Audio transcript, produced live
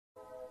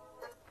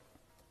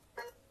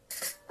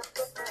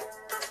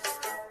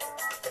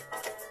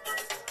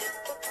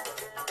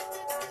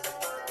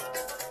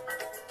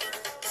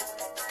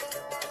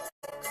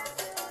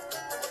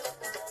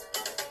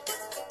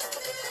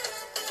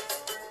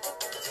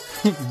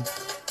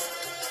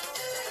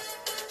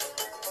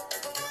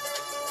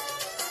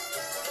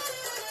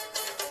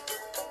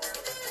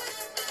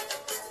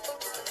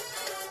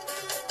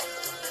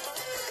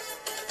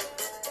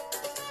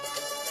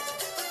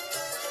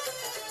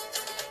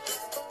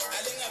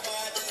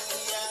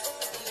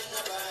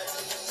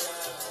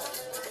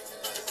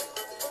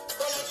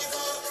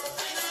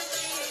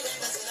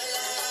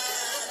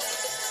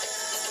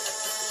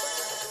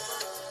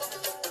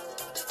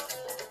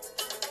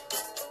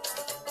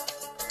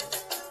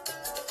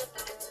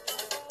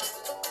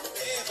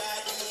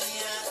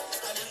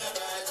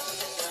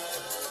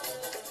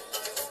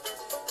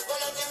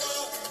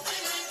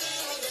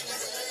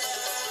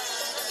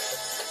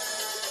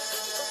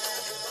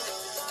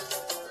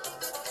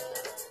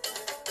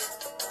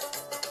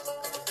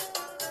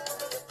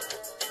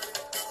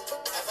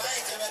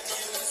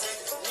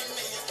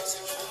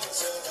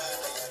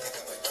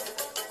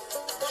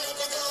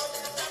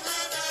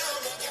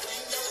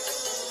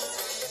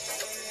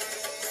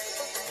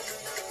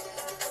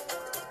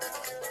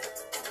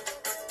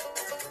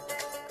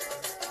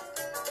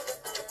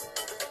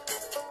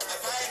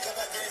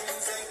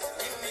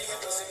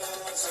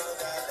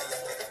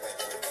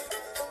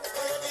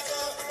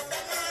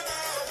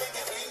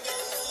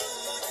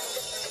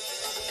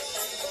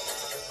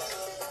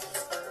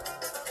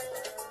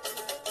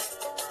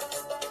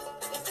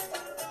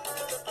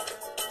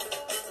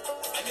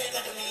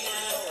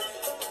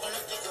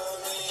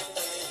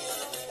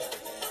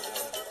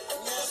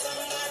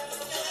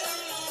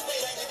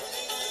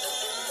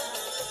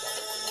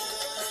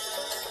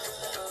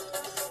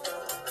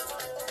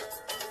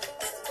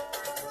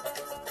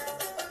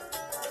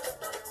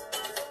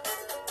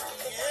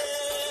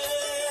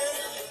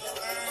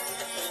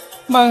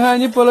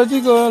Manghani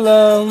politiko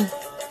lang.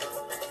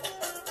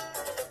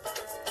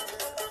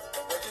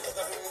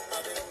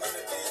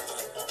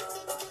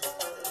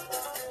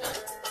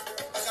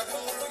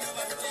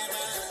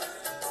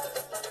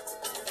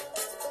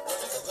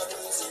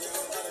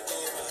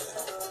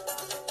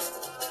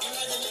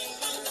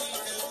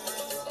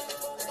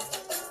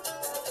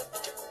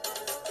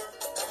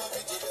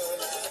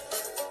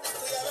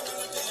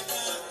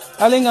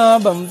 Alinga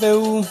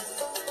bamfeu.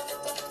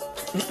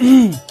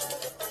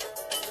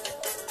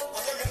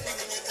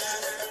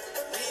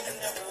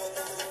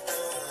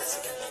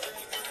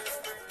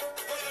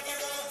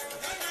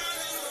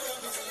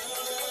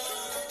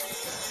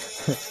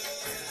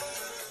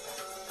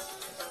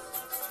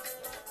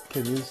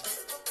 Can you?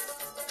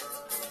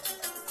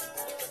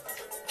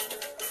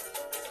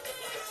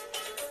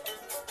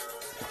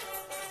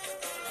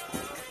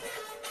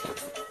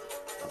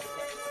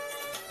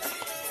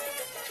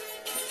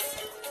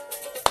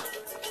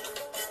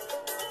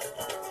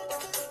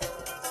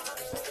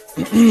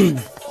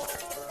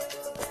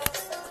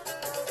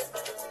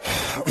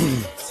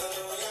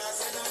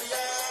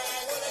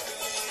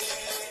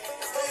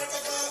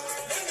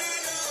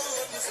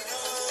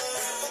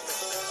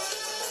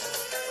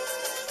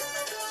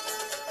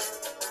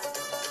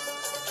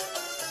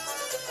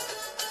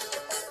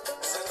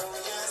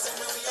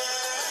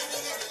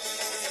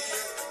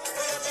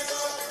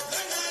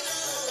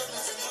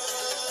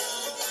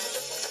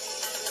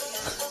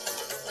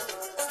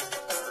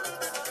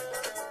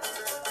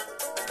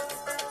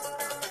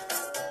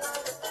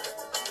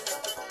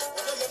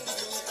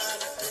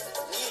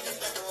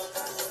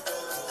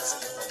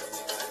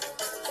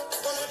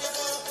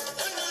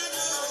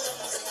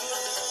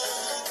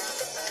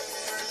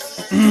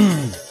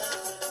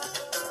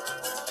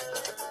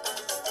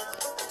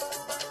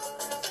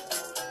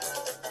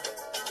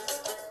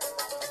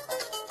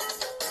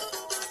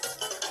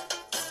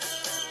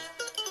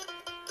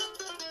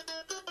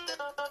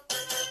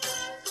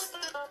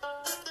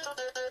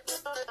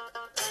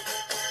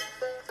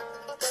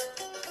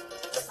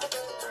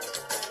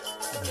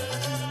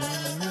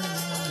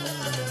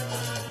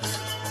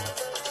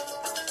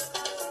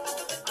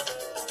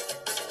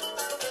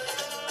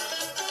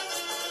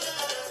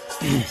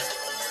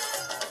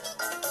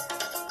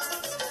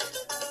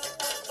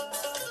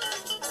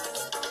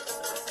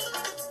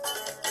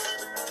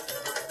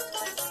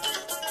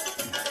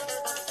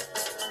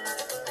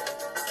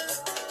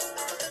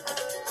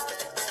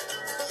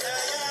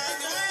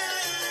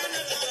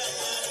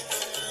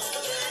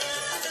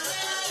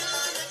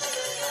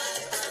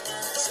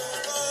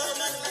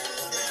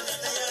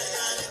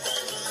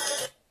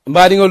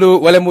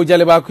 Mbadingolu wale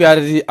mujale ba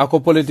kuyarati ako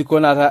politiko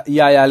nata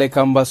yayale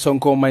kamba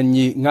sonko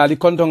manyi ngali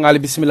konto ngali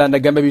bismillah na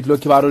Gambia BITILO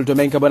KIBARO to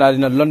menka banali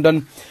na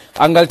London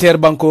Angleterre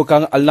banko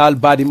kan alnal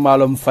badi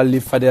malom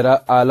Nfally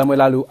Fadera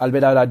lamoylalu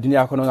albeda la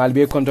dunia kono ngali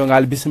be konto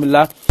ngali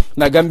bismillah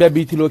na Gambia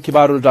BITILO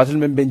KIBARO datul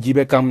men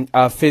benjibe kam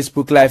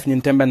Facebook live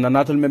nyin temben na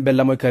natul men be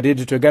lamoy ka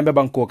ready to Gambia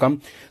banko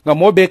kam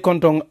ngamo be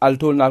konto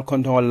altol nal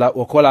konto wala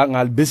wakola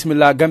ngal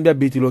bismillah Gambia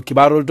BITILO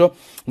KIBARO to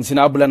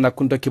nsina bulan na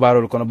kunto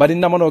KIBARO kono badi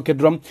namono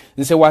kedrom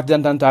nse wat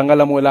dantanta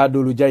ngala mo la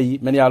dolu jayi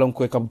men yalon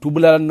ko kam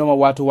tubula no ma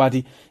watu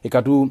wati e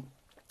katu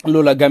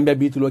lola Gambia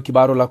bitilo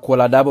kibaro la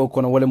kola dabo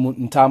kono wala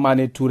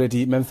ntamane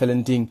tureti men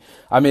felenting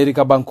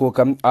America banko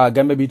kam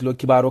Gambia bitilo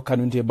kibaro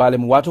kanunte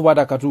balem watu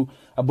wada katu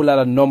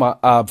bulala noma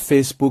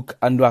Facebook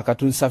andu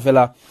akatu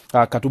safela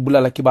katu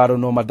bulala kibaro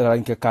noma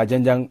daranke ka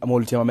janjang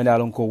amol tema men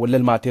alon ko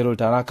wolel material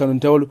ta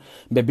kanunte wol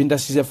be binda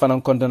sise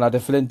fanan kontona de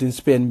felenting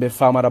Spain be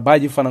famara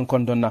baji fanan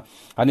kontona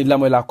ani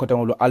lamoy la kote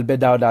wol albe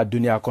dawda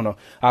dunia kono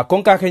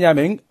konka kenya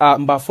men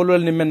mba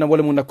folol ni men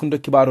wala mun nakundo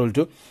kibaro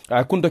to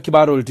kundo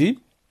kibaro ti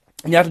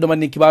ñaata do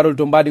man kibarol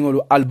to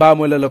mbadingolu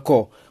albamo la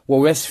ko wo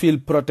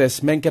Westfield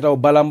protest menketa o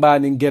balamba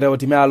ni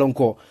gerewti me alon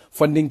ko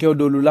fondinke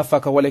do lu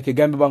lafaka wala ke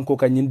Gambia banko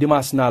ka nyin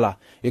dimas nala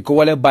e ko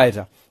wala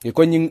bayta e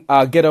ko nyin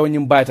gerew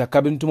nyin bayta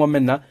kabintumo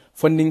menna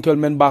fondinkel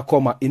men ba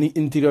koma ini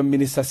interior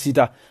minister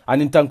sita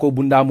anin tanko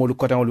bundamolu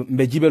kotanolu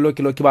mbe jibelo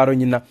kilo kibaro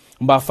nyina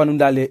mba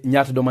fanundale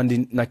ñaata do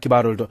mandi na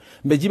kibarol to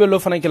mbe jibelo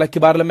fananke la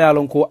kibar la me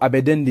alon ko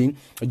abedending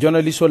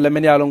journalist le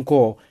men alon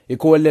ko e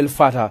ko lel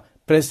fata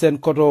President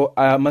koto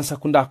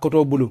Mansakunda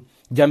koto bulu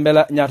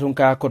jambela nyatun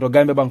ka koto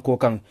Gambia banko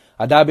kan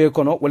adabe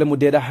kono wala mu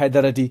deda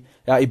Haidarati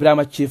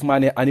Ibrahima Chief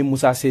Mane ani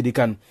Musa Sedi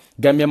kan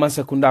Gambia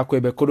Mansakunda ko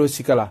be kodo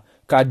sikala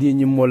ka di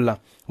nyimolla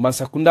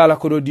Mansakunda la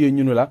kodo di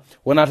nyunula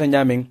wonata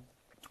nyamen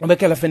be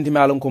kala fendi me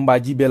alon ko mba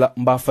jibela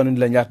mba fanundi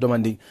la nyat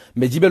domandi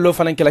me jibelo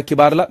fanan kala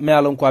kibar la me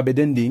alon ko abe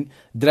dending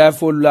drive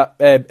for la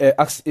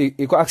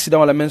ko accident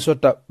wala men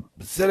sota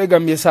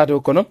Senegal mi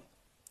sato kono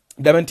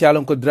damenti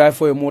alon ko drive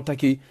for mo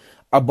taki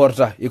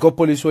aborta iko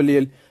police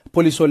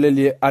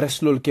olel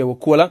arrest lol ke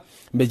wokola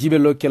be jibe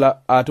lo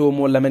kela ato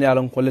mo lamene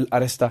alon kolel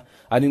arresta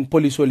anin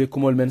police oli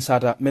kumol men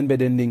sata men be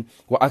dending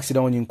wo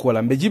accident woni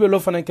kola be jibe lo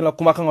fanan kala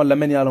kuma kan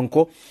lamene alon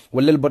ko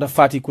wolel bota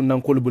fati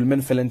kunnan kolbul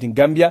men felentin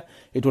Gambia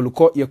etol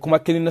ko ye kuma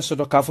kelina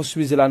soto ka fo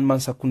Switzerland man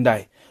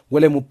sakundai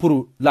wole mu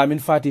puru lamin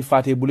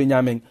fati bulu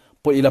nyamen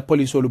po ila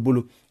police olu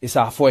bulu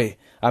isa foye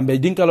ambe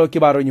dinkalo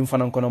kibaro nyim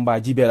fanan kono mba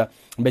jibela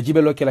be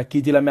jibelo kela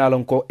kitila me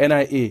alon ko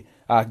NIA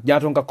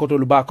nyaton ka koto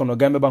lu ba kono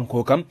Gambia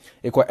banko kam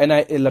e ko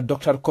NIA la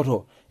docteur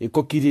koto e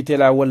ko kitite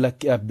la wala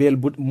bel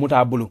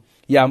mutabulu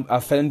ya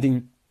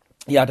fending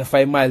ya ta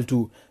 5 mile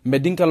to mbe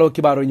dinkalo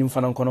kibaro nyim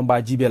fanan kono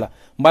mba jibela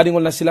mbadi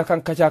ngol na sila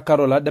kan kacha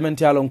karola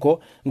dementi alon ko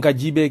nka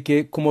jibe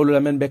ke kumolu la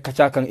men be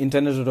kacha kan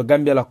internet to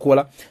Gambia la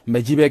kola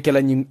mbe jibe ke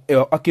la nyim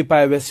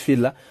occupy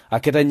Westfield la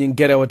aketa nyin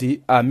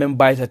gerewati mem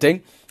bayta teng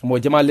mo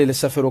jama lele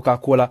safero ka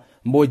kola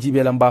mbo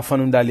jibe la mba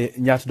fanundale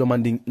nyaatu do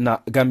manding na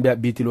Gambia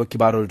bitilo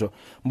kibaro to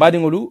mbadi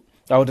ngolu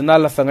awdana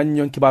la fanga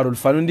nyon kibarul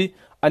fanundi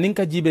anin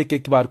ka jibe ke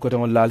kibar ko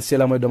tan lal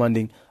sela moy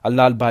demanding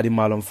al badi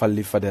malom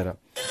Nfally Fadera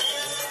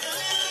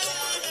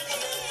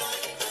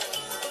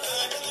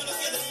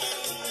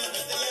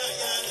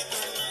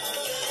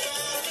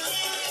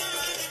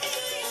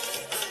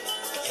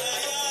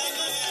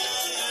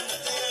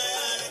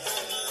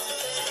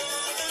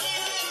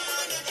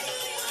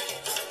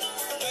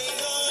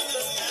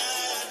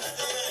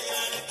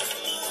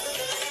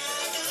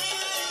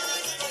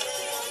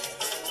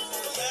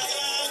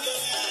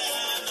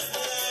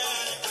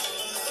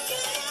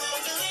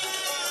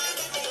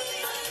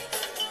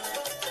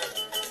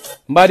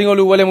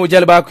mbadingolu wole mo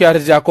jalba ko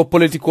yarta ko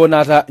politiko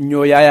nata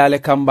nyo yayale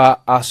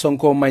kamba a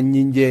sonko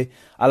manyinje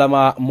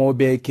alama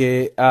mobe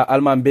ke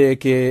alma be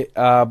ke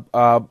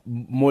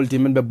molti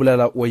men be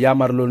bulala o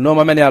yamarlo no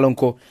ma men yalon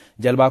ko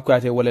jalba ko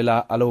yate wole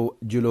la alo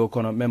julo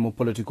kono memo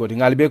politiko di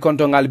ngal be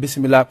konto ngal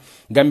bismillah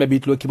Gambia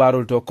bitilo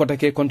kibarol to kota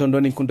ke konto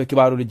doni kunto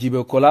kibarol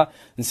jibe kola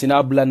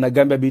nsina bulan na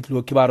Gambia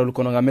bitilo kibarol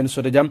kono ngamen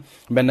soto jam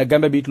ben na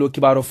Gambia bitilo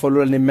kibaro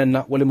folol ni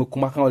menna wole mo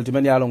kuma kanol ti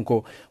men yalon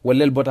ko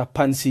wolel bota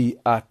pansi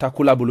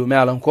takula bulu me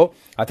yalon ko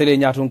atele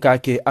nyatun ka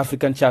ke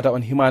African Charter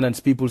on Human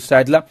and People's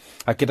Side la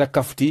akita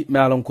kafti me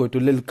yalon ko to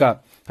lelka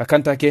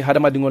akanta ke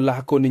hadama dingol la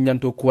hakko ni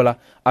nyanto kola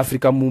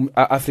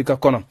Africa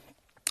kono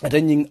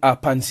atanyin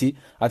pansi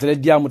atele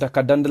diamuta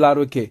ka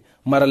dandalaro ke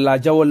marala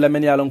jawol la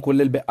men yalon ko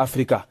lelbe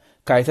Africa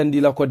kaytan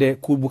dila ko de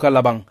kubuka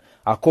labang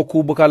ako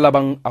kubuka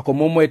labang ako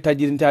momo e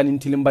tajirintani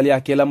tilimbali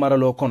yake la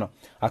maralo kono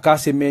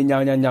akase me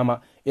nyama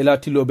ela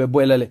tilobe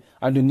boylale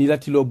andu ni la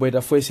tilo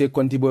boyda foyse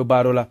konti boy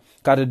barola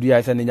kada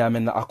duya tan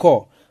nyamenna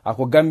ako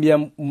Gambia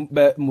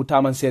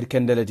mutaman ser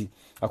kendeledi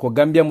ako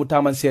Gambia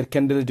mutaman ser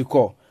kendeledi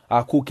ko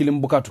aku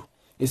kilim bukatu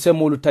ise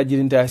molu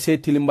tajirinta se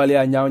tilimbali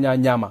ya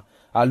nyama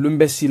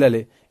lumbe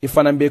silale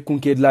ifana be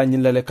kunke la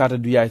nyilale kata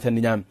duya tan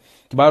nyam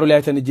kibaru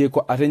la tan je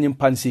ko atenyim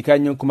pansi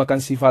kanyon kuma kan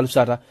sifalu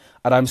sata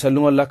aram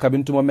salungol la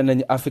kabintu mo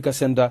menni Africa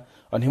Center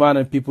on Human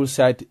and People's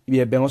Side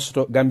be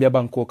bengosto Gambia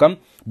banko kam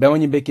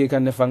bengonyi beke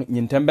kan ne fang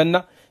nyin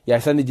tembenna ya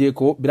sani je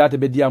ko birata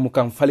be diamu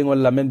kam falingol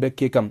la men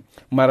beke kam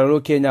mararo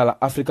Kenya la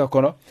Africa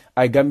kono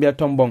ay Gambia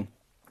tombong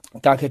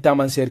kake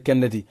taman ser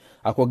kennedi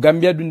ako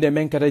Gambia dunde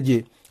men kata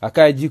je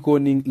akay jiko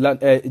ni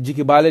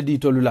jiki bale di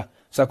tolula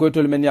sako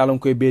tol men yalon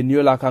ko be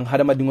niola kan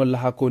hadama dingol la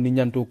hako ni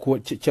nyanto ko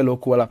celo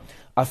ko wala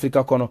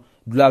afrika kono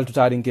dulal to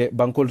tarinke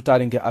bankol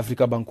tarinke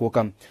afrika banko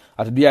kam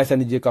ata biya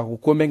sani je ka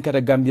ko men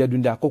kata gambia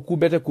dunda ko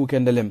kubete ku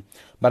kendelem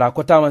bara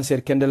ko tawan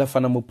ser kendela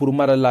fana mo pour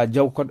mara la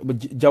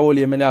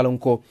jawol men yalon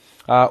ko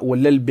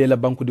wolel be la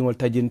banku dingol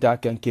tajinta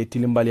kan ke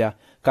tilimbalia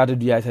kata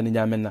duya sani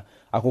nyamenna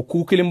ako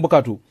ku kilim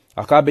bukatu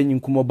akabe nyin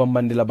kumo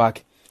bambandi la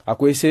bake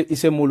ako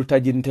ise mulu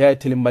tajinta ya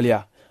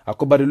tilimbalia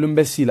ako bari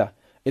lumbe sila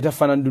ita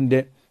fana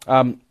dunde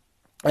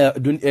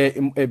dun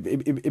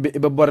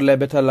be borle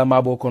beta la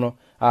mabo kono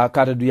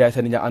kata du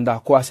yaitani nya anda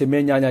ko ase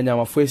me nya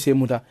ma fo ese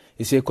muta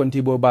ese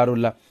konti bo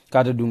barulla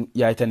kata dun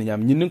yaitani nya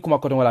nyinin kuma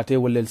ko wala te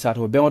wollel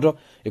sato bengoto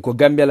e ko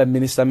gambia la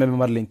ministre meme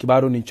marlen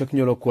kibaro ni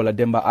choknyolo ko la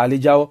demba ali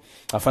jawo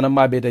afana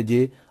mabe ta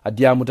je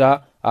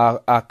adiamuta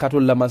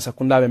katul la man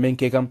sakunda be men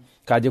ke kam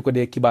kaje ko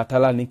de kiba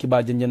tala ni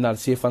kiba jenjenal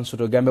sefan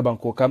soto gambe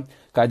banko kam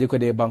kaje ko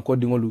de banko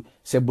dingolu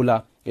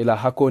sebula ila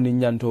hako ni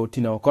nyanto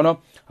tina kono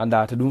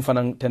anda ta dum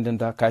fanan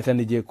tendenta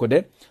kaytani je ko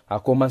de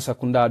ko man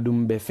sakunda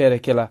dum be fere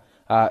kela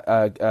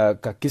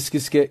ka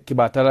kiskiske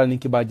kiba tala ni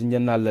kiba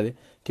jenjenal lale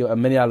ke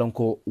men yalon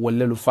ko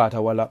wollelu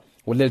fata wala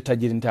wollel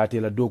tajirinta te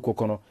la do ko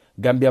kono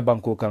gambia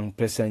banko kan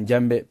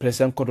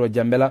president koto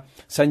jambela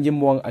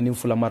sanjimbo anin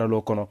fula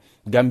maralo kono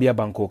gambia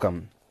banko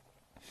kam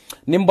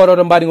nimboro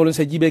do mbadi ngolun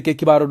se jibe ke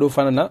kibaro do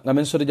fanana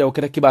ngamen sodo jaw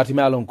kete kibarti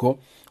me alon ko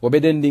o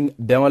bedending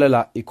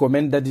bengolela iko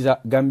men dadita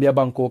gambia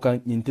banko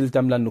kan nyintil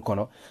tamlan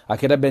kono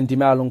akeda benti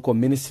me alon ko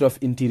ministry of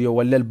interior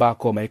wallel ba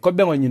ko may ko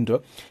bengo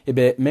nyinto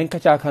ebe men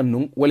kacha kan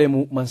nun wole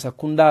mu mansa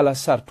kundala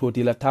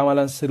sartoti la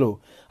tamalan silo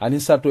anin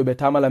sarto be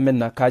tamala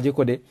menna kaje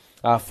ko de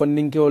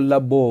fonninke o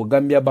labbo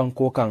gambia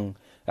banko kan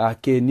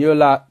ke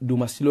niola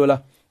duma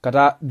silola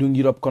kata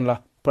dungirop kon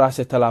la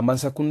prase tala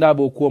mansa kunda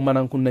bo ko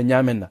manan kunna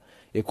nyamenna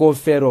e ko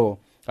fero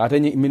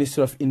atani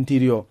ministry of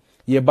interior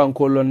ye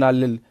banko lo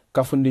nalel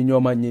kafundi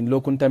nyoma nyin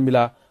lokun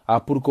tambila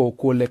pour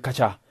ko le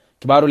kacha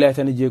kibaru le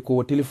atani je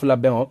ko telefula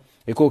bengo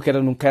e ko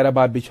kera nun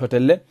kairaba beach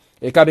hotel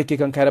e kabe ke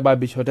kan kairaba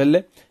beach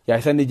hotel ya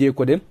atani je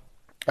ko de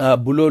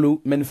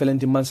bulolu men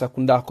felenti mansa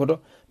kunda kodo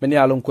men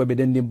yalon ko be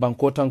dendi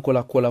banko tan ko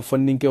la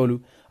fonninkewlu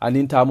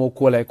aninta mo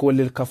ko la ko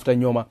le kafta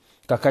nyoma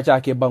ka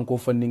kacha ke banko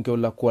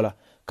fonninkewla ko la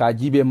ka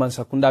jibe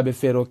mansa kunda be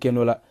fero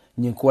kenola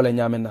nyin ko la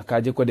nyamen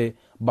ka je ko de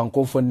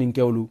banko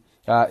fonninkewlu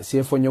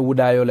se fonyo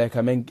wudayo la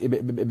kamen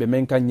be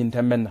men kan nyin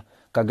tammenna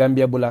ka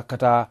gambia bula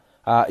kata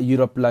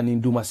europe la ni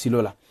duma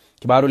silola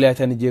kibaru le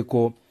atani je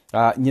ko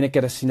nyine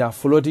kera sinya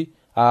floti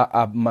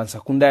mansa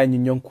kunda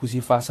nyin nyon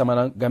kusi fa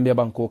samana gambia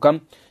banko kam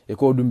e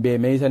ko dum be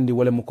meitandi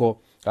wala muko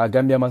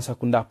gambia mansa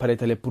kunda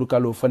paretale pour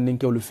kalo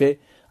fanninkewlu fe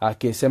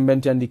ke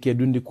sembentandi ke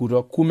dundi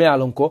kuto kume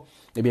alonko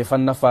e be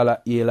fanna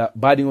fala yela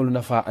badingolu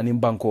nafa anim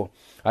banko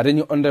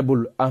adeni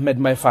honorable ahmed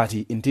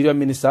maifati interior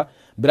minister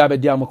birabe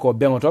diamo ko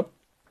bengoto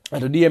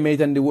ato diye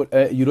meitandi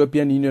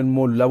european union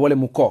mol la wala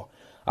muko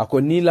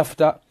ako ni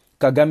lafta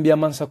ka gambia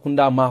mansa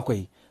kunda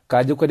makoy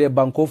ka je ko de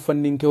banko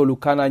fanninkewlu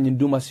kana nyin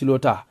duma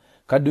silota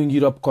kadun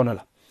europe kono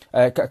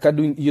la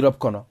kadun europe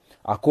kono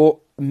ako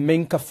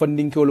men ka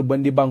fanninkewlu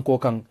bandi banko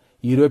kan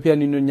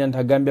european union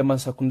nyanta gambia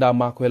mansa kunda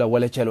makoy la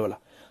wala celola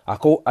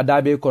ako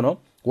adabe kono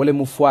wala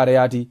mu foire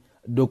yati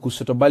doku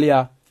soto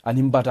balia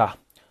animbata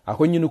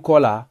ako nyinu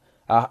kola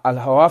al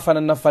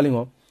hawafana na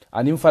falingo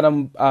anim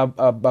fanam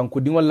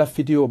banku dingol la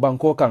fitio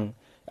banko kan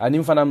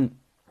anim fanam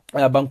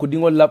banku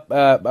dingol la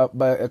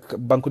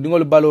banku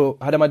dingol balo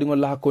hadama dingol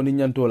la hakko ni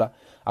nyantola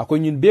ako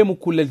nyin be mu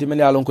kullel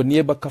timene alon ko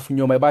nieba kaf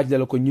nyoma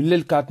baajle ko nyun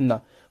lel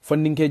katna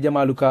fondinke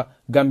jamaluka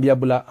gambia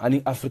bula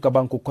ani afrika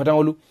banku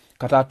kotangolu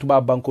kata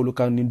tuba banko lu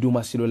kan ni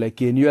duma silo la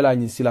ke ni yola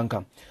nyin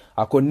silankam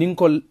ako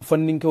ninkol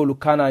fondinke lu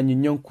kana nyin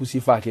nyon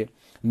kusifake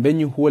mbe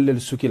nyi huwelel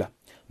sukila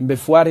mbe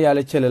fuare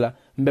yale chelela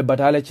mbe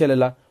batale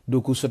chelela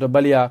doku soto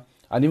balia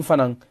anim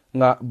fanan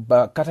nga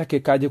katake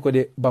kaje ko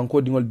de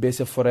banko dingol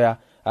bese forea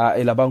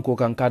ila banko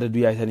kan kada du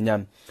yaitani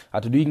nyam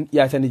atu du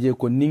yaitani je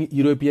ko ni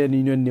european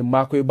union ni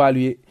makoy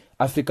baluye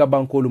afrika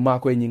banko lu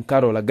makoy nyin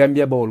karola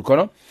gambia bawol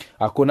kono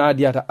akona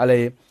diata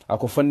alaye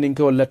ako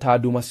fondinke wala ta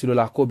du masilo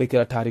la ko be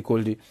kala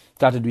tarikoldi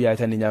tata du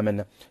yaitani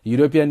nyamenna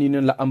european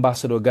union la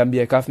ambassador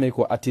gambia kafme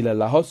ko atila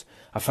la house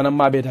afana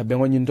mabe ta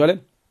bengo nyin tole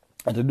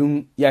ata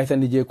dum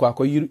yaitani je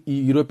ko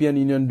european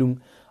union dum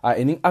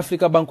enin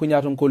africa banko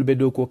nyaton ko be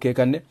do ko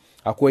kekande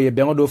ako ye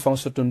bengo do fan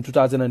soton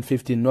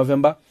 2015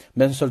 november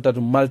men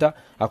soltatu malta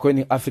ako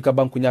ni africa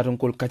banko nyaton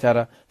ko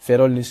katara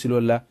ferol ni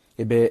silola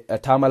e be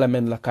tamala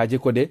men la kaje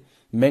ko de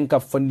men ka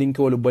funding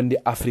ko bondi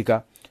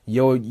africa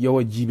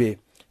yo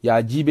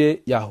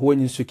jibe ya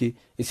honi suki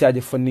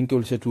isaje funding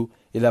ko setu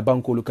ila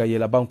banko lu kay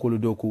la banko lu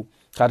doku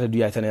kata du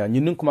yaitana ya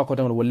nyinun kuma ko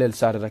tan wollel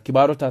sarata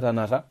kibaro tata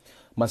nata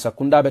masa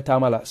kunda be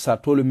tamala sa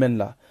tolu men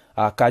la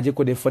kaje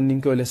ko de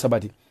funding ko le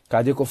sabati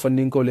kaje ko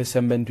fondinko le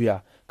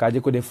sembentuya kaje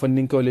ko de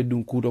fondinko le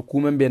dun kuto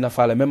kumembe na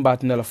fala memba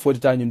tina la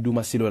fodita nyun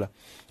duma silola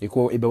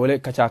iko ibe wole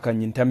kacha kan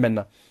nyin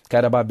tembenna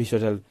kada ba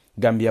bishotel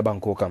gambia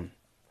banko kam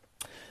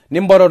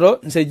nimborodo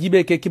nse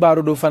jibe ke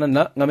kibaro do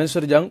fanana ngamen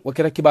sorjang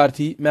wakira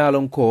kibarti me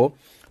alon ko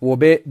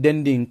wobe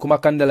dending kuma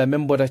kandala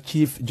membota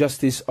chief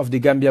justice of the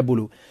gambia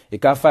bulu e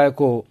ka fa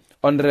ko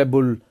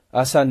honorable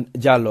Hassan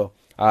Diallo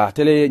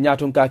tele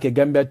nyatun ka ke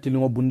Gambia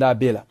tilingo bunda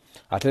bela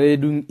tele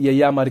dun ye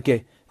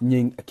yamarke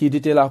nyin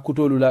kiditela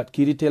kutolula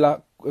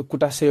kiditela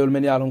kuta seyol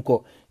men yalon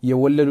ko ye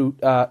wollelu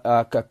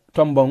ka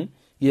tombong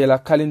ye la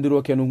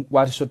kalindiro kenu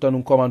wati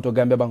sotanu komanto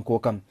Gambia banko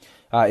kam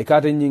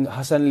ikata nyin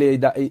Hassan le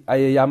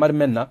ay yamar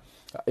menna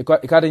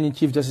ikata nyin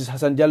Chief Justice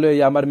Hassan Diallo ye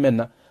yamar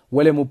menna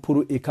wale mu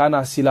puru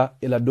ikana sila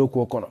ila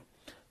doko kono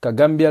ka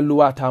Gambia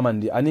luwa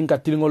tamandi anin ka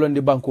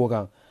tilingolondi banko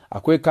kan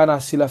akoy kana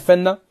sila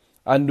fenna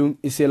andun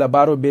isela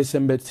baro be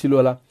sembe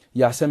silola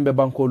ya sembe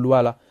banko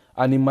luwala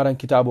ani maran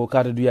kitabo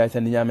kata du ya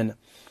tan nyamena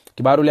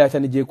kibaru le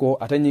tan je ko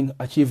atanyin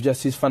a Chief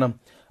Justice fanam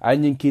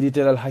ayin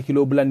kiritelal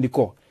hakilo blandi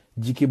ko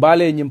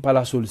jikibale nyim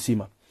palasol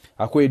sima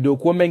akoy do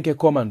ko menke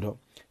komando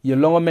ye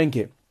longo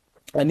menke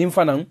anin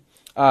fanam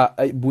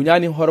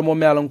bunyani hormo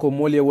melon ko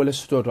mole wala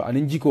sutoto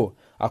anin jiko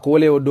ako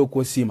wole o do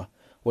ko sima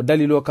o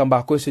dalilo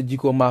kamba ko se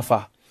jiko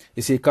mafa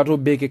isi kato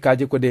beke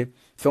kaje ko de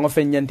fengo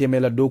fenyante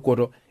mela do ko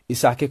to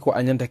isake ko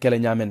anyanta kala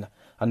nyamenna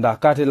anda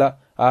katela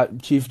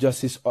Chief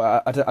Justice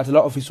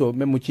atala officer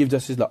memu Chief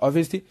Justice la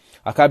office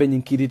akabe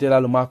nyin kiritela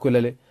lo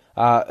makolele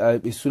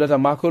sulata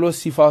makolo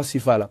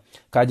sifala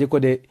kaje ko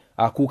de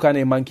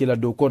kukane mankila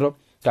do ko to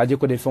kaje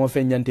ko de fengo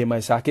fenyante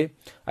mai sake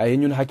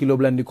ayenyun hakilo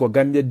blandi ko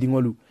Gambia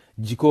dingolu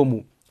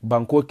jikomu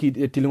banko ki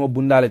tilingo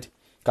bundalete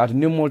katu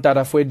nimol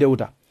tata foy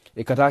dewta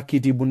e kata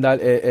kiti bundal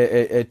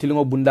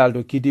tilingo bundal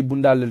to kiti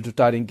bundal to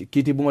tarinke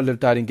kiti bungol to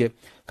tarinke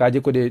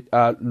kaje ko de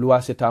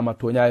loi setama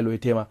to nyaaylo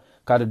tema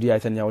kada duya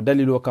tan nyaw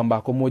dalilo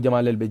kamba ko mo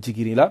jamalel be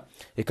jigiri la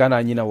e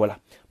kana nyina wala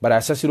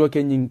bara sasiro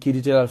ke nyin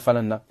kiti telal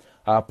fanana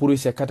pour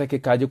se kata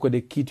ke kaje ko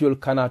de kitiol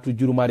kana to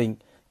jurumaring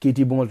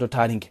kiti bungol to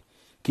tarinke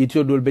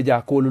kitiol dol be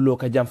ja ko lulo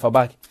ka jam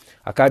fabaki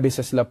akabe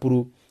sasila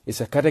pour e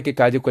se kata ke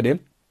kaje ko de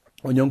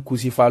onyon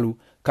kusi falu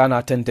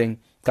kana tenteng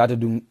kata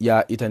dun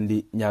ya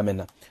itandi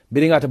nyamena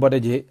biringa ta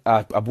bodaje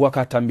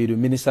abuaka tambidu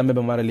minister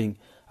mebe maraling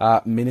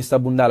minister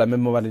bundala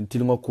mebe maraling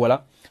tilingo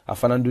kola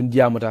afanan dun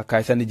diamuta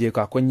kaysani je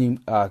ko nyi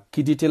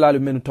kiditelalu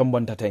menu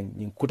tombonta teng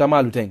nyi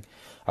kutamalu teng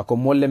ako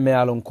molle me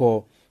alon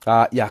ko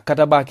ya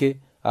katabake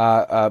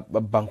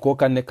banko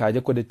kanne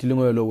kaje ko de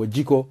tilingo yolo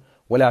wajiko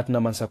wala atuna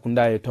man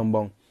sakunda e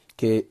tombon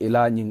ke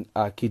ila nyi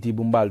kiti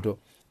bumbalto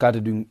kata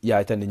dun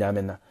ya itandi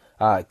nyamena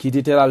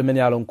kiditelalu men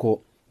alon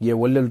ko ye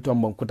wollel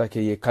tombon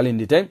kutake ye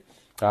kalindi teng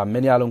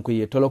meni alon ko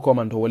ye tolo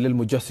komanto wollel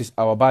mu Justice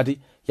Awabadi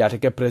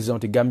yatake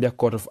president Gambia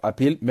Court of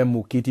Appeal même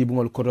mu kiti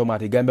bungol koto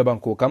mati Gambia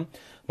banko kam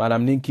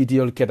manam nin kiti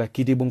yol keta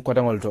kiti bung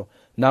kotangol to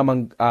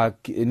namang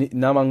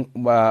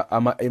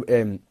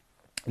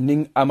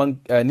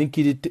nin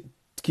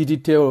kiti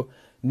teo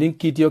nin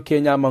kiti yo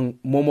Kenya mang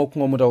momo ko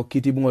ngomuta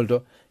kiti bungol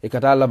to e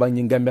kata labang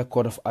nyin Gambia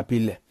Court of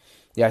Appeal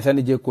ya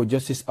tani je ko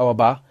Justice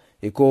Awaba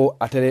e ko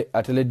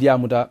atele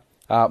diamuta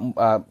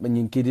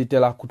nyin kiti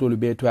tela kutolu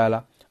be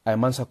toyala ay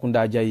mansa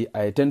kunda jayi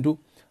ay tentu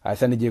ay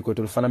sani je ko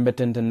tol fanambe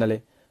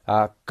tentennale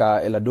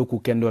ka ela doku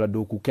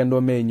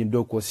kendo me nyin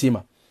doko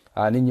sima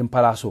ni nyin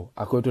palaso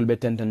akoytol be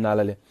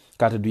tentennalale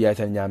kata du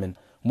yayta nyamen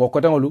mo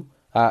ko tangolu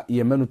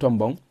ye menu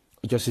tombong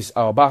Justice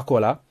Awaba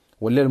kola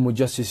wollel mu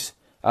Justice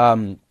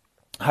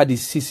Hadi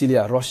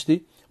Cecilia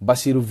Roshdi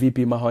Basiru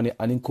VP Mahoni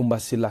anin Kumba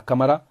Silla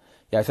Kamara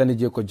ya sani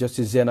je ko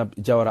Justice Zainab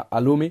Jawara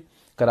Alumi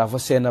kada fo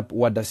Senab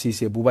Wada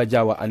Sise Buba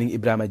Jawa anin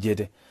Ibrahima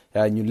Jete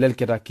ya ñu lel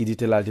keta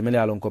kiti la di men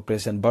yalon ko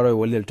president baroy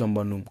wolel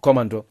tombonum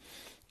komando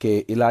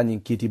ke ilani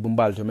kiti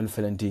bumbal to men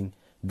felenting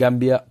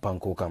Gambia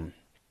banko kam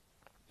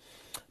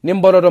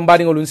nimboro do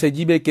mbadi ngolun se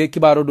jibe ke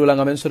kibaro do la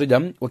ngamen soro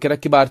jam o kera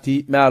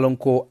kibarti me yalon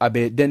ko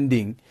abe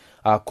dending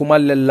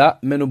kumalella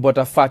menu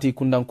bota fati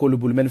kundan ko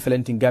lubul men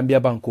felenting Gambia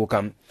banko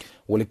kam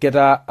wol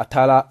keta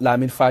atala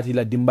lamin fati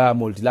la dimba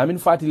molti lamin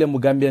fati le mu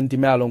Gambia nti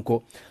me yalon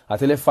ko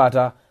atele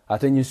fata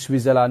atenyi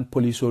Switzerland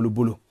police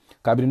lubulu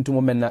kabirin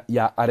tumo menna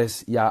ya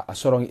ares ya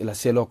asorong ila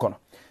selo kono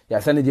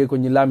ya sane je ko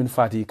nyi lamin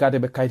fati kate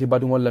be kayti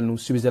badungol lanu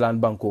Switzerland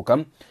banko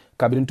kam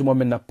kabirin tumo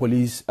menna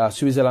police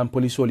Switzerland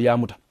police ol ya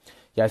muta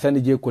ya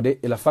sane je ko de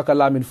ila faka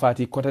lamin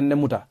fati kotanne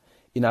muta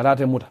ina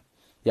rate muta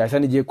ya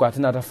sane je ko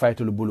atina ta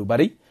faytul bulu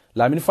bari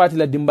lamin fati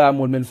la dimba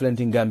mol men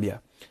flenti Gambia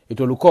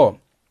itolu ko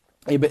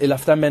ibe ila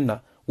fta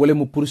menna wole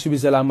mu pour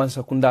Switzerland man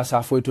sakunda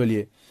sa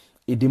foytolier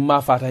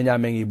idimma fata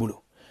nyamengi bulu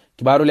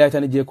kibaru le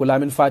tane je ko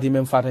lamin fati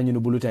men fata nyinu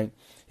bulu ten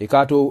e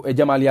kato e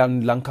jamal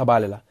yan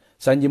lankabale la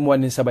sanji mo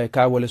wani sabay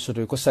ka wala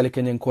soto ko sale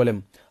kenyen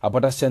kolem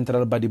abata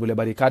central badi bule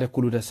bari kate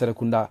kuluta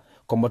serekunda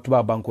ko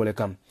matuba bankole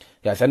kam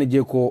ya tani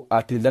je ko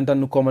atil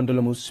dantan ko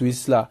mandolo mu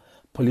Swiss la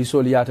police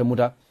ol yata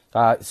muta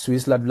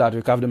Swiss la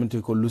dulato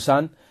kavdement ko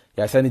Lusan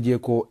ya tani je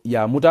ko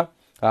ya muta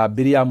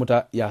biriya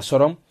muta ya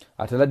sorom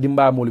atala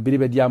dimba mo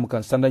biribe diamu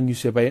kan sanda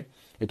newspaper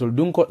e tol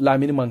dunko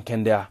lamini man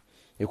kendea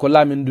e ko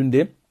lamin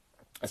dunde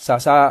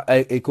sasa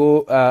e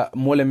ko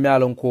mole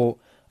mialon ko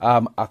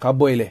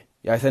akaboyle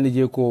ya tani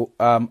je ko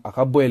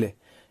akaboyle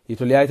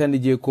itol ya tani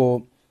je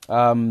ko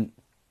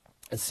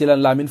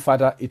silan lamin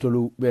fata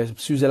itolu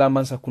Switzerland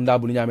man sakunda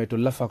bulu nyame to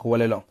lafa ko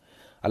walelon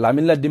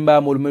alamin la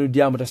dimba mol menu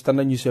diamu ta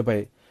standa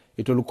newspaper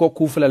itol ko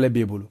kufla le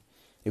bebulu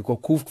e ko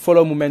kuf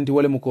follow momenti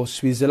wala mu ko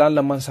Switzerland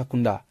la man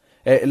sakunda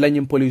e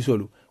lañim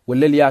polisolu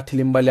wollel ya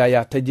tilimbali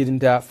ya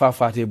tajirinta fa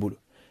fate bulu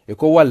e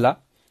ko walla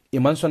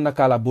iman sonna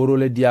kala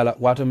borole diala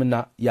wato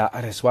menna ya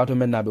ares wato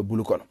menna be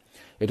bulu kono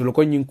e to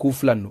ko nyin ku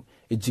flanno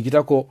e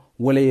jigita ko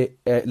wole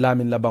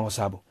lamin la bango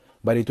sabo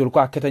bari to ko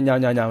aketa nya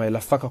la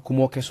faka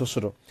kumo keso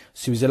sodo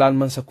Switzerland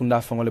man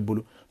sakunda fangole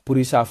bulu pour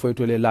isa fo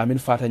to le lamin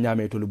fata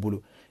nyame to le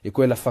bulu e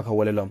ko la faka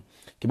wole lom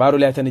kibaro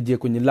le tani je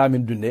ko nyin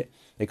lamin dunde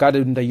e kada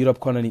dunda Europe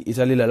kono ni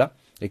Italy la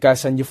e ka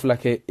sanji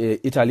flake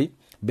Italy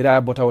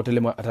bira bota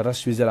wotelema atara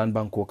Switzerland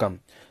banko kam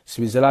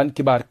Switzerland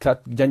kibar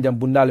kat janjam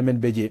bundal men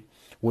beje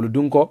wolu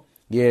dunko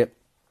ye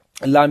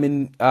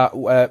lamin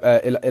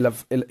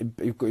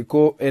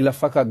ko ela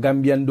faka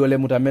Gambian dole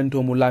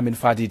mutamento mu lamin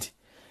fatiti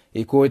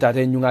e ko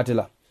itate nyungate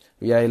la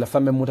ya ila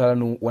famme mutala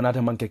nu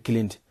wonata manke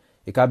client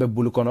e kabe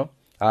bulu kono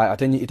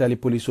atenyi Italy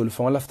police ol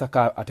fon lafta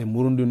ka ate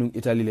murundi nu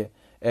Italy le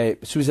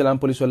Switzerland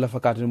police ol lafta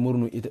ka ate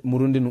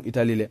murundi nu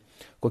Italy le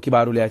ko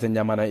kibaru le ate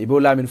nyamana e bo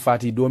lamin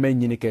fati do men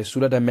nyini ke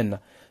sulata menna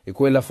e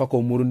ko la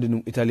fako murundi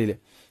nu Italy le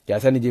ya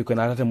tani je ko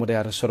natata muta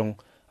ya sorong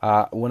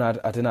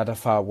wona atena ta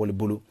fa wol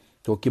bulu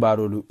to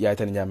kibarolu ya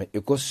tani nyame e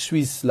ko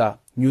Swiss la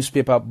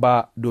newspaper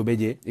ba do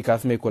beje e ka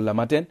fme ko la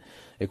matin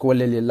e ko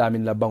lele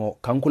lamin la bango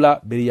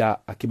kankula beriya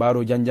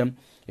akibaro janjam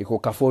e ko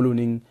kafolu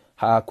ning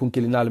ha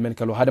kunkilinal men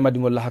kalo hadama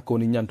dingol la hakko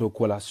ni nyanto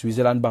ko la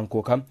Switzerland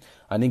banko kam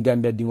ani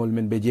Gambia dingol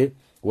men beje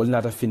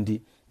wolnata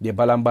findi de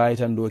balamba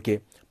tan do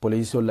ke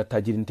police la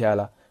tajirinte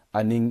ala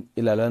anin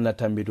ila lana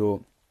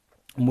tambito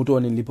muto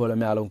ni lipola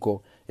me alon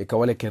ko e ka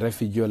wala ke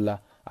refugee la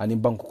ani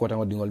banko ko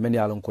tan dingol men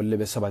alon ko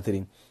lebe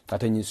sabatiri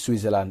atani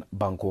Switzerland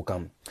banko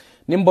kam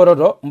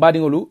nimborodo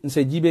mbadingolu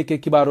nse jibe ke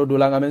kibaro do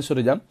la ngamen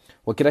soto jam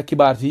o kira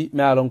kibarti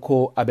me alon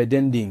ko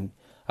abedending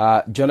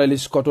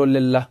journalist koto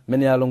lella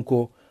men alon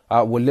ko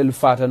wollel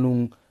fata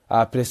nun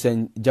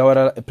presen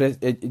jawara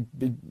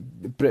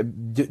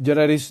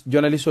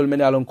journalist ol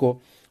men alon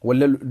ko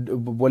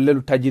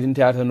wollelu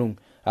tajirinte ata nun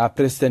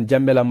president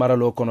jambela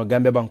maralo kono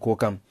Gambia banko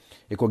kam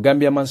e ko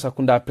Gambia man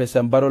sakunda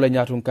president barola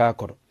nyatun ka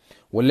kodo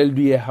wollel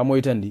duye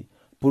hamoytandi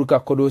pour ka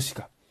kodo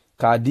sika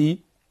ka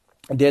di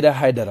deda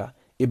haidara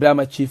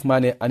Ibrahima Chief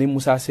Mane ani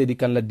Musa Sedi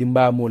kan la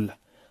dimba molla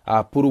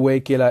pour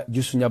waykela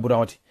jusu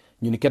nyaburawti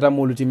ñuni keta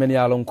moluti men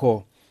yalon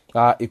ko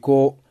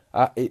iko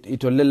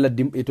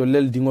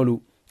itollel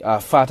dingolu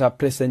fata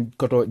president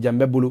koto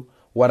jambe bulu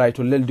wara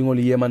itollel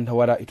dingolu yemanta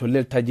wara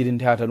itollel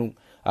tajirinte hata nun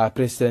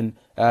president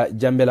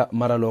jambela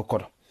maralo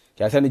koto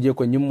ya tani je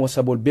ko nyimmo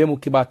sabol bemu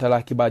kiba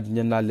tala kiba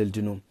jinna lel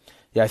dinum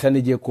ya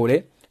tani je ko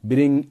le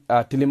biring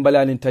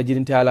tilimbalani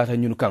tajirinte halata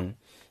ñun kan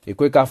e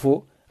koy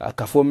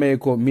kafo me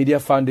ko Media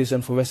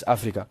Foundation for West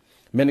Africa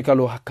men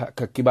kalo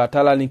ka kiba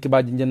tala ni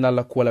kiba jinna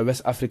la ko la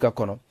West Africa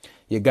kono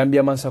ye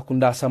Gambia man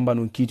sakunda samba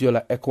nun kiti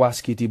la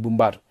ECOWAS kiti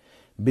bumbato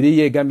biri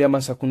ye Gambia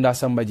man sakunda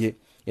samba je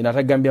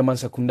inata Gambia man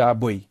sakunda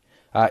boy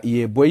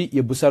ye boy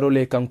ye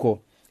busarole kanko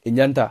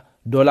nyanta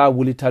dola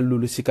wuli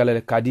tallulu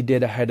sikala kadi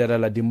deda haidara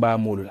la dimba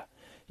mulula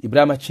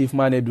Ibrahima Chief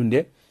Mane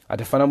dunde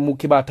ate fana mu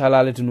kiba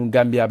talale tunu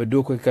Gambia be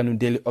doko kanu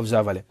Daily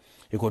Observer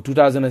e ko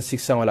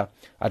 2006 wala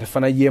ate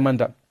fana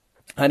yemanda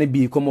hani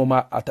bi ko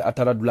moma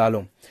atara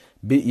dulalom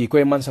bi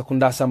ko man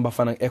sakunda samba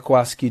fana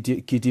ECOWAS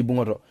kiti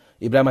bungoto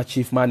Ibrahima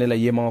Chief Mane la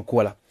yema ko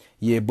wala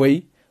ye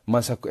boy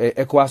man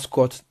ECOWAS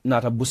court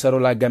nata busaro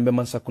la Gambia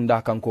man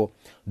sakunda kanko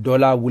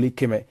dola wuli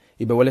keme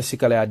ibe wala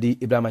sikala ya di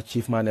Ibrahima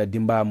Chief Mane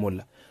dimba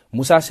mulla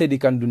Musa Sedi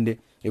kan dunde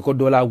e ko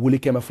dola wuli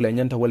keme fule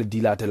nyanta wala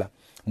dilatela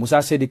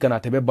Musa Sedi kana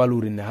tebe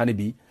balurin ne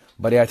hanibi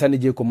bari ya tani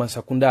je ko man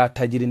sakunda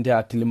tajirinte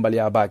atilimbali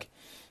ya baki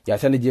ya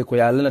tani je ko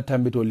ya lana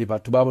tambito lipa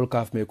tubabul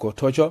kaf me ko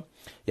tocho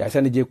ya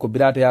tani je ko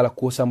birata yala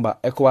ko samba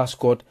ECOWAS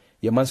court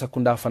ye man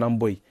sakunda fanan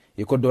boy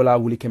e ko dola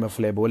wuli keme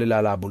fule be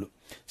wala la bulu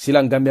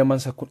silan Gambia man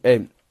sakunda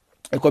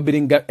e ko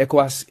biringa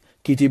ECOWAS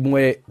kiti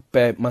bumwe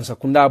pe man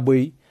sakunda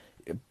boy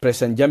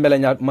president jambela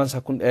nya man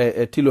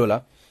sakunda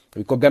tilola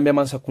e ko Gambia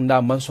man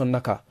sakunda man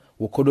sonnaka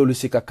wo kodolu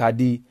sika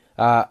kadi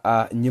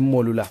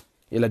nyimmolula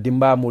ila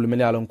dimba mulu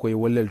meni alon ko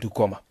wollel tu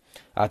koma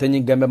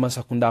atanyi Gambia man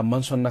sakunda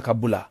man sonnaka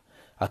bula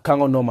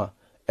akango noma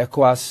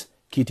ECOWAS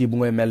kiti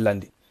bumwe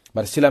mellandi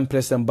bar silan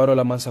president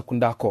barola man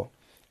sakunda ko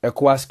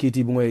ECOWAS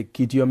kiti bumwe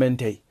kiti yo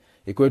mentay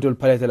e ko tol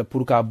paleta la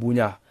pour ka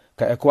bunya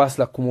ka ECOWAS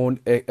la kumo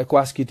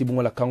ECOWAS kiti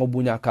bungo la kango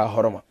bunya ka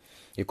horoma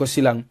e ko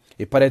silang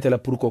e parete la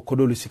pour ko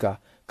kodolu sika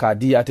ka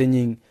di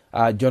atenyin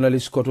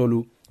journalist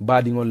kotolu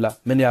badingol la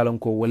men yalon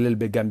ko wollel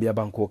be Gambia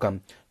banko kam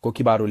ko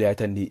kibaru le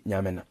aytandi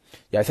nyamena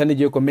ya tandi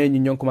je ko meñi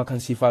nyonko makan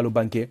sifalu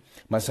banke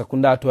man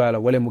sakunda to yala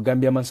wole mu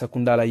Gambia man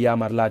sakunda la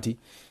yamar lati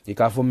e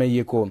ka fo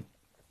meye ko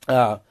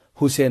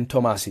Hussein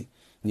Thomasi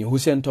ni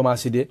Hussein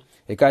Thomasi de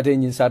e kate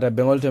nyin sata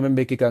bengol to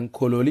membe kikan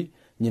kololi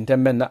nyin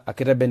tembenna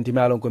aketa benti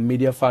malon ko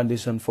Media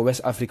Foundation for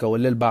West Africa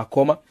wollel ba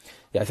koma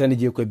ya tandi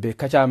je ko be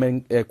kacha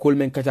men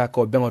kolmen kacha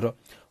ko bengoto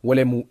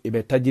wole mu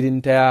ibe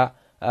tajirinta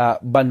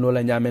banno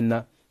la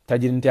nyamenna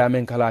tajirinta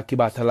amen kala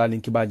kiba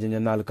talani kiba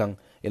jenal kan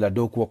ila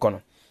doku kono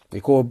e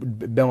ko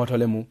bengoto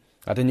lemu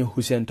atani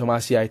Hussein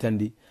Thomasi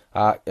aytandi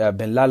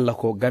ben lalla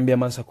ko Gambia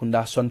man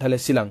sakunda sontale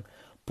silang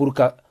pour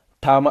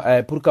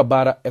ka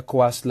bara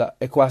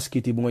ECOWAS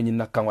kiti bungo nyin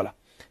nakangola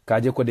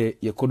kaje ko de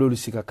ye kodolu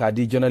sika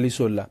kadi journalist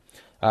la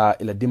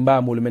ila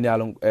dimba mul men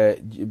yalon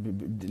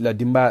la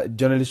dimba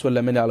journalist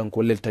la men yalon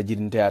ko lel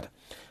tajirin teata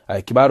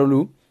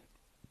kibarolu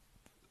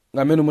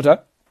ngamenu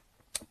muta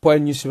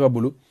point newspaper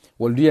bulu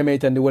wol du yeme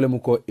tande wala mu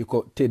ko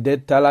iko te de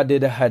tala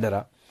de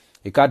Haidara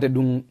ikate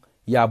dum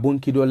ya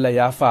bunki do la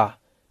ya fa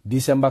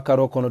December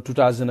karo kono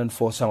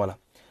 2004 samala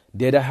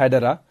de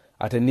Haidara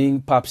atani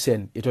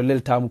papsen ito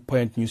lel tamu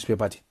point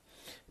newspaper ti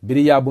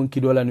biri ya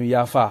bunki do la nu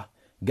ya fa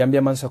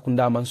Gambia man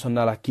sakunda man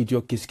sonna la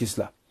kitio kiskis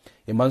la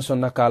e man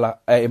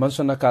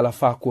sonna kala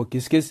fa ko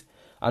kiskis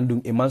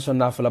andum e man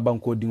sonna fala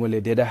banko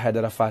dingole de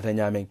Haidara fata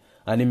nyamen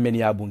anim men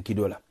ya bunki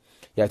do la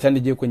ya tande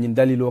je ko nyin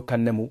dalilo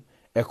kannemu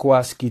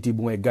ECOWAS kiti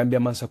bunga Gambia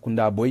man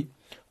sakunda boy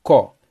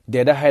ko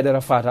de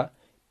Haidara fata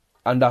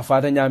anda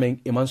fata nyamen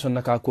iman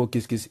sonna ka ko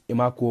kiskis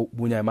ima ko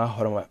bunya ma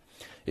horma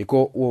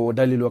ko o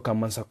dalilo kam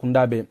man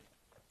sakunda be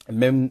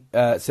mem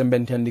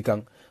sembentendi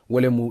kan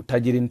wole mu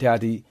tajirin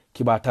taati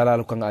kiba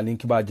talalo kan anin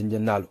kiba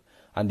jenjennalo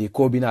andi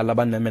ko bina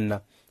laban na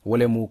menna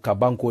wole mu ka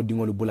banko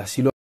dingol bula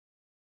silo